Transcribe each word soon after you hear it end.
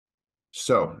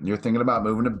So you're thinking about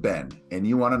moving to Bend and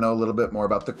you want to know a little bit more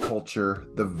about the culture,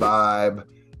 the vibe,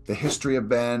 the history of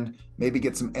Bend, maybe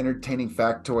get some entertaining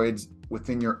factoids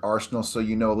within your arsenal so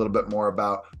you know a little bit more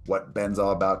about what Bend's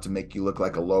all about to make you look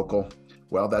like a local.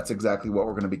 Well, that's exactly what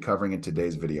we're going to be covering in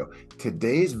today's video.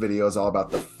 Today's video is all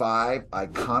about the 5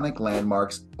 iconic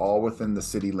landmarks all within the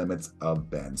city limits of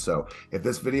Bend. So if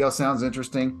this video sounds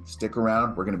interesting, stick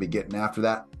around. We're going to be getting after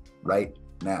that right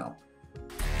now.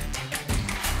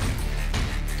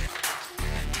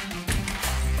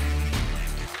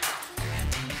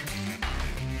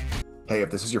 Hey, if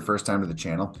this is your first time to the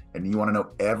channel and you want to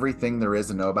know everything there is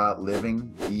to know about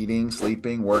living, eating,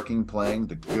 sleeping, working, playing,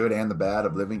 the good and the bad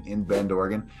of living in Bend,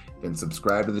 Oregon, then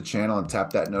subscribe to the channel and tap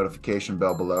that notification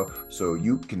bell below so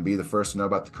you can be the first to know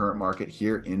about the current market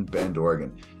here in Bend,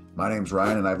 Oregon. My name's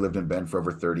Ryan and I've lived in Bend for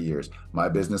over 30 years. My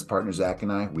business partner, Zach,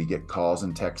 and I, we get calls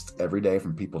and texts every day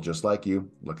from people just like you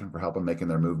looking for help in making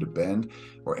their move to Bend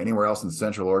or anywhere else in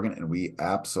Central Oregon, and we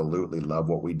absolutely love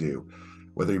what we do.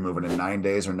 Whether you're moving in 9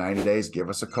 days or 90 days, give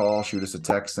us a call, shoot us a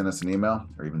text, send us an email,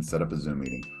 or even set up a Zoom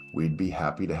meeting. We'd be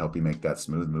happy to help you make that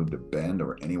smooth move to Bend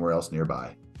or anywhere else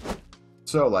nearby.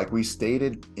 So like we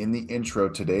stated in the intro,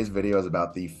 today's video is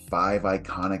about the 5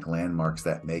 iconic landmarks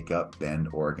that make up Bend,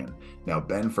 Oregon. Now,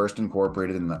 Bend first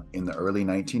incorporated in the early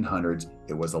 1900s.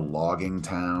 It was a logging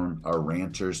town, a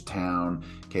rancher's town,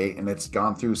 okay? And it's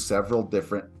gone through several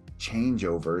different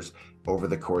changeovers over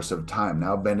the course of time.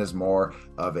 Now Bend is more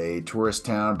of a tourist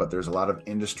town, but there's a lot of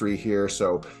industry here.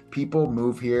 So people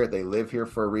move here, they live here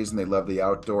for a reason. They love the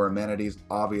outdoor amenities.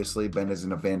 Obviously, Bend is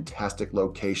in a fantastic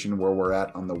location where we're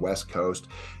at on the West Coast.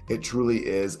 It truly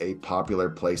is a popular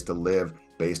place to live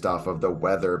based off of the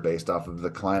weather, based off of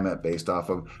the climate, based off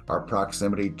of our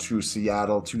proximity to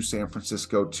Seattle, to San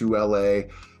Francisco, to LA.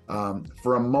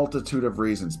 For a multitude of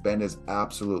reasons, Bend is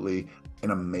absolutely an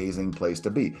amazing place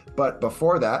to be. But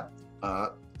before that,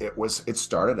 it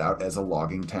started out as a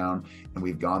logging town, and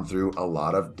we've gone through a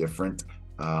lot of different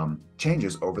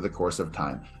changes over the course of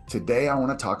time. Today, I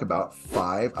want to talk about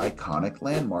 5 iconic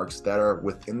landmarks that are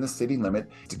within the city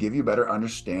limit to give you a better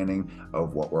understanding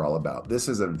of what we're all about. This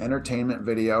is an entertainment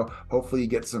video. Hopefully you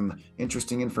get some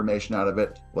interesting information out of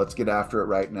it. Let's get after it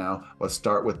right now. Let's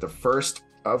start with the first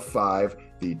of 5.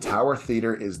 The Tower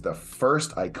Theater is the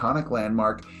first iconic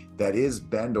landmark that is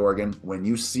Bend, Oregon. When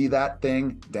you see that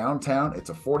thing downtown,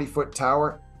 it's a 40-foot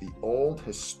tower. The old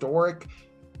historic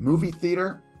movie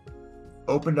theater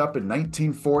opened up in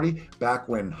 1940, back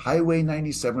when Highway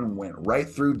 97 went right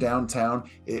through downtown.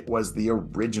 It was the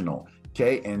original,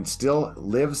 okay, and still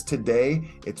lives today.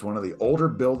 It's one of the older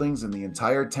buildings in the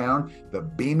entire town. The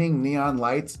beaming neon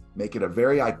lights make it a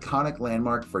very iconic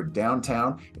landmark for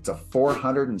downtown. It's a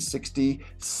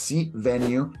 460-seat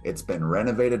venue. It's been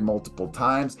renovated multiple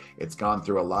times. It's gone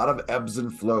through a lot of ebbs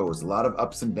and flows, a lot of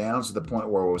ups and downs, to the point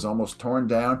where it was almost torn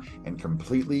down and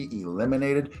completely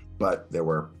eliminated. But there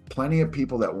were plenty of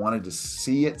people that wanted to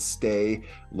see it stay,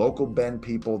 local Bend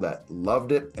people that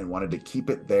loved it and wanted to keep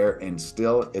it there, and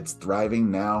still it's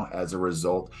thriving now as a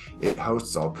result. It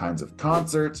hosts all kinds of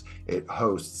concerts. It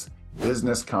hosts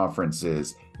business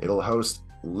conferences. It'll host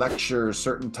lectures,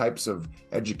 certain types of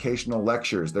educational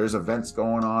lectures. There's events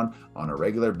going on a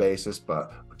regular basis,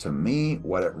 but to me,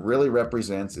 what it really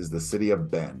represents is the city of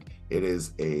Bend. It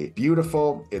is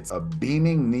it's a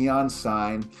beaming neon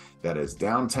sign that is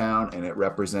downtown, and it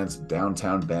represents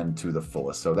downtown Bend to the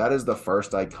fullest. So that is the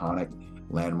first iconic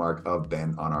landmark of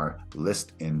Bend on our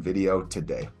list in video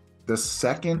today. The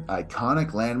second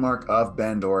iconic landmark of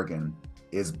Bend, Oregon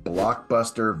is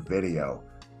Blockbuster Video.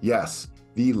 Yes,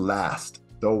 the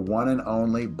one and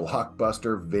only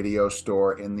Blockbuster video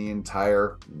store in the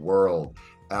entire world.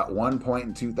 At one point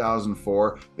in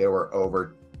 2004, there were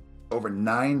over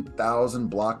 9,000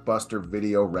 Blockbuster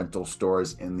video rental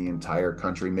stores in the entire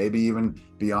country, maybe even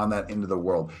beyond that into the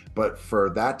world. But for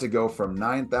that to go from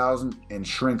 9,000 and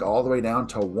shrink all the way down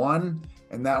to 1,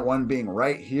 and that one being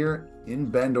right here in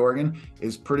Bend, Oregon,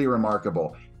 is pretty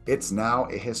remarkable. It's now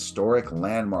a historic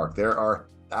landmark. There are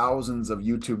thousands of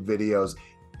YouTube videos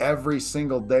every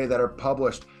single day that are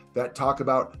published that talk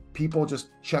about people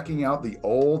just checking out the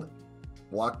old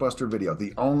Blockbuster Video,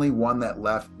 the only one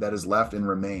that is left and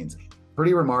remains.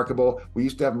 Pretty remarkable. We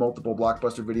used to have multiple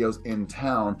Blockbuster Videos in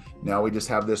town. Now we just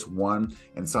have this one,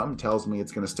 and something tells me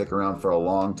it's going to stick around for a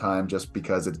long time just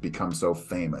because it's become so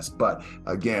famous. But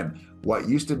again, What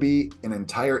used to be an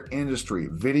entire industry,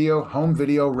 home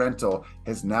video rental,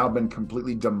 has now been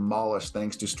completely demolished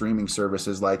thanks to streaming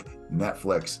services like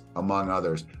Netflix, among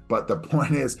others. But the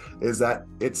point is that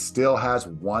it still has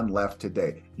one left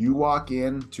today. You walk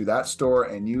into that store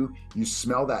and you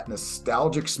smell that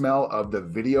nostalgic smell of the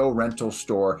video rental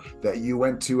store that you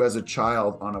went to as a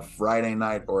child on a Friday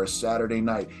night or a Saturday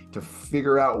night to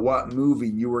figure out what movie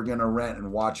you were going to rent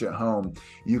and watch at home.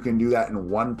 You can do that in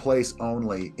one place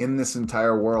only in this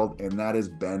entire world, and that is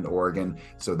Bend, Oregon.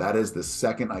 So that is the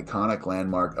second iconic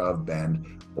landmark of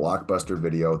Bend, Blockbuster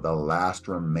Video, the last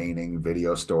remaining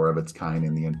video store of its kind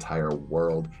in the entire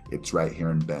world. It's right here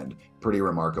in Bend. Pretty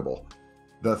remarkable.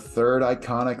 The third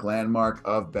iconic landmark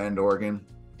of Bend, Oregon,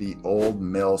 the Old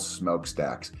Mill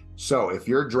Smokestacks. So if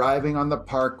you're driving on the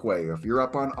Parkway, if you're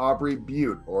up on Aubrey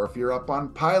Butte, or if you're up on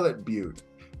Pilot Butte,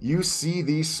 you see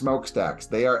these smokestacks.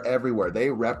 They are everywhere.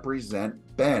 They represent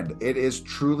Bend. It is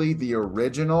truly the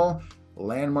original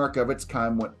landmark of its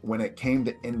kind when it came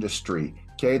to industry.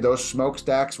 Okay, those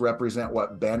smokestacks represent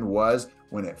what Bend was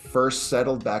when it first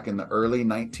settled back in the early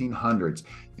 1900s.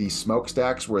 These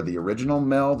smokestacks were the original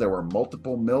mill. There were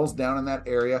multiple mills down in that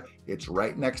area. It's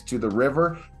right next to the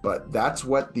river, but that's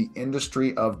what the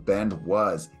industry of Bend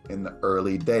was in the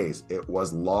early days. It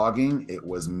was logging, it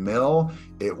was mill,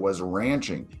 it was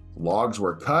ranching. Logs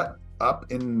were cut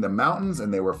up in the mountains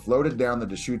and they were floated down the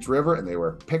Deschutes River and they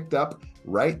were picked up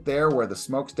right there where the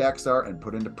smokestacks are and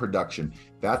put into production.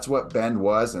 That's what Bend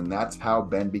was, and that's how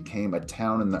Bend became a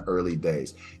town in the early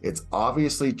days. It's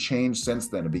obviously changed since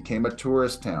then. It became a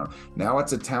tourist town. Now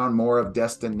it's a town more of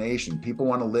destination. People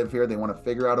want to live here. They want to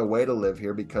figure out a way to live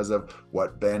here because of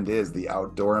what Bend is, the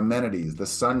outdoor amenities, the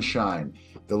sunshine,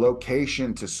 the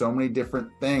location to so many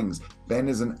different things. Bend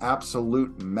is an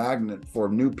absolute magnet for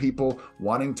new people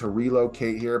wanting to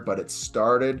relocate here, but it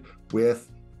started with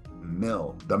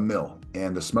the mill,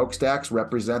 and the smokestacks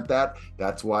represent that.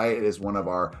 That's why it is one of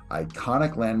our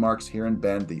iconic landmarks here in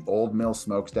Bend, the Old Mill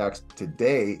Smokestacks.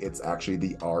 Today, it's actually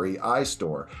the REI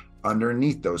store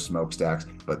underneath those smokestacks,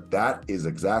 but that is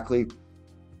exactly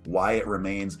why it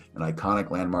remains an iconic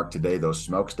landmark today. Those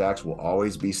smokestacks will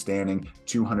always be standing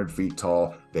 200 feet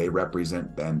tall. They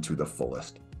represent Bend to the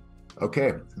fullest.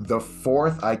 Okay, the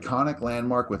fourth iconic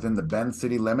landmark within the Bend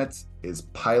city limits is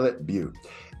Pilot Butte,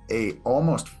 a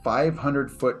almost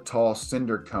 500-foot tall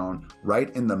cinder cone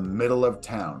right in the middle of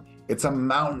town. It's a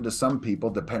mountain to some people,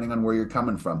 depending on where you're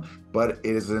coming from, but it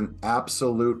is an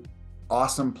absolute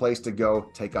awesome place to go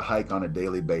take a hike on a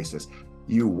daily basis.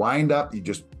 You wind up, you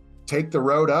just take the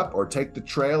road up or take the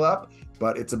trail up,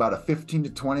 but it's about a 15 to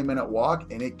 20 minute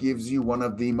walk, and it gives you one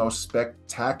of the most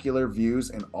spectacular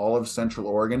views in all of Central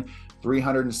Oregon.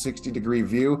 360-degree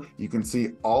view. You can see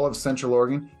all of Central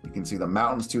Oregon. You can see the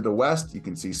mountains to the west. You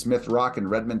can see Smith Rock and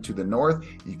Redmond to the north.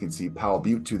 You can see Powell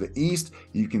Butte to the east.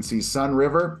 You can see Sun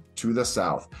River to the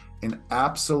south. An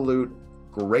absolute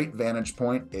great vantage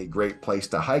point, a great place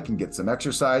to hike and get some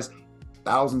exercise.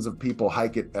 Thousands of people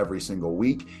hike it every single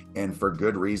week, and for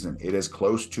good reason. It is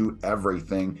close to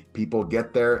everything. People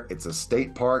get there. It's a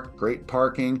state park, great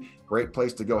parking, great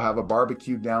place to go have a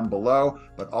barbecue down below,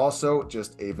 but also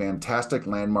just a fantastic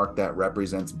landmark that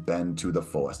represents Bend to the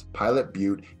fullest. Pilot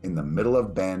Butte in the middle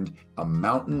of Bend, a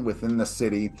mountain within the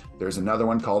city. There's another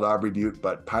one called Aubrey Butte,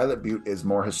 but Pilot Butte is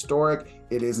more historic.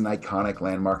 It is an iconic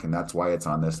landmark, and that's why it's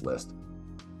on this list.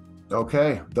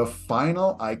 Okay, the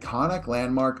final iconic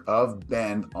landmark of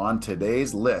Bend on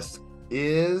today's list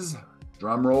is,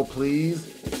 drumroll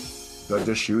please, the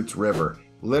Deschutes River.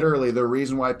 Literally, the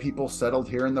reason why people settled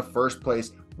here in the first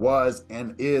place was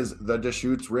and is the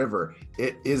Deschutes River.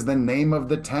 It is the name of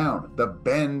the town. The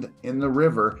bend in the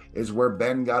river is where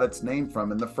Bend got its name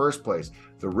from in the first place.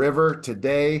 The river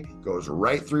today goes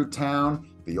right through town.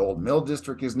 The old mill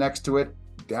district is next to it.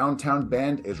 Downtown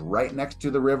Bend is right next to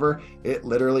the river. It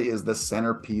literally is the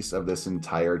centerpiece of this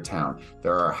entire town.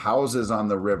 There are houses on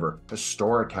the river,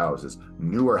 historic houses,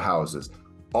 newer houses,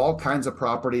 all kinds of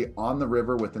property on the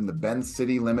river within the Bend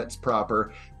city limits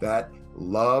proper that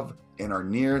love and are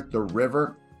near the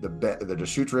river. The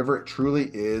Deschutes River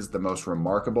truly is the most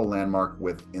remarkable landmark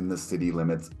within the city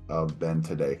limits of Bend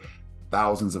today.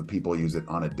 Thousands of people use it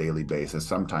on a daily basis,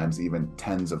 sometimes even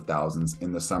tens of thousands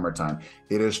in the summertime.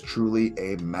 It is truly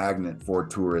a magnet for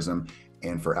tourism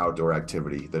and for outdoor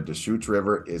activity. The Deschutes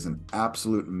River is an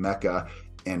absolute mecca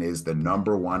and is the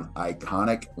 #1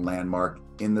 iconic landmark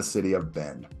in the city of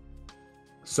Bend.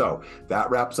 So that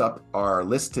wraps up our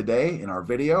list today in our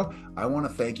video. I want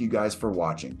to thank you guys for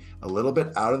watching. A little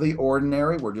bit out of the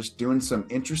ordinary. We're just doing some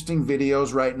interesting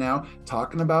videos right now,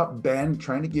 talking about Bend,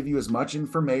 trying to give you as much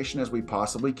information as we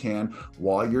possibly can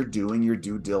while you're doing your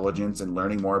due diligence and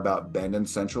learning more about Bend and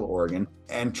Central Oregon,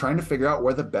 and trying to figure out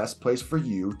where the best place for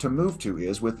you to move to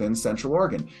is within Central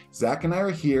Oregon. Zach and I are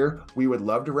here. We would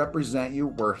love to represent you.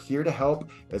 We're here to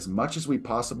help as much as we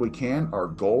possibly can. Our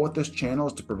goal with this channel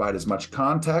is to provide as much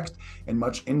context and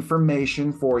much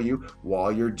information for you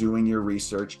while you're doing your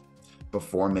research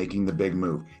before making the big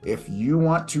move. If you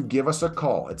want to give us a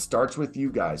call, it starts with you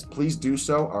guys. Please do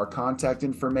so. Our contact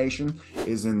information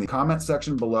is in the comment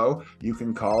section below. You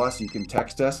can call us, you can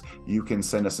text us, you can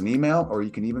send us an email, or you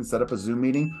can even set up a Zoom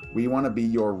meeting. We want to be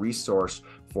your resource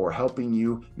for helping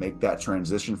you make that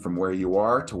transition from where you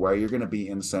are to where you're going to be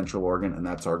in Central Oregon, and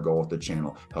that's our goal with the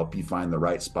channel. Help you find the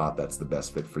right spot that's the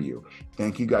best fit for you.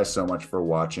 Thank you guys so much for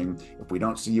watching. If we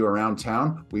don't see you around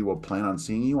town, we will plan on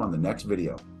seeing you on the next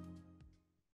video.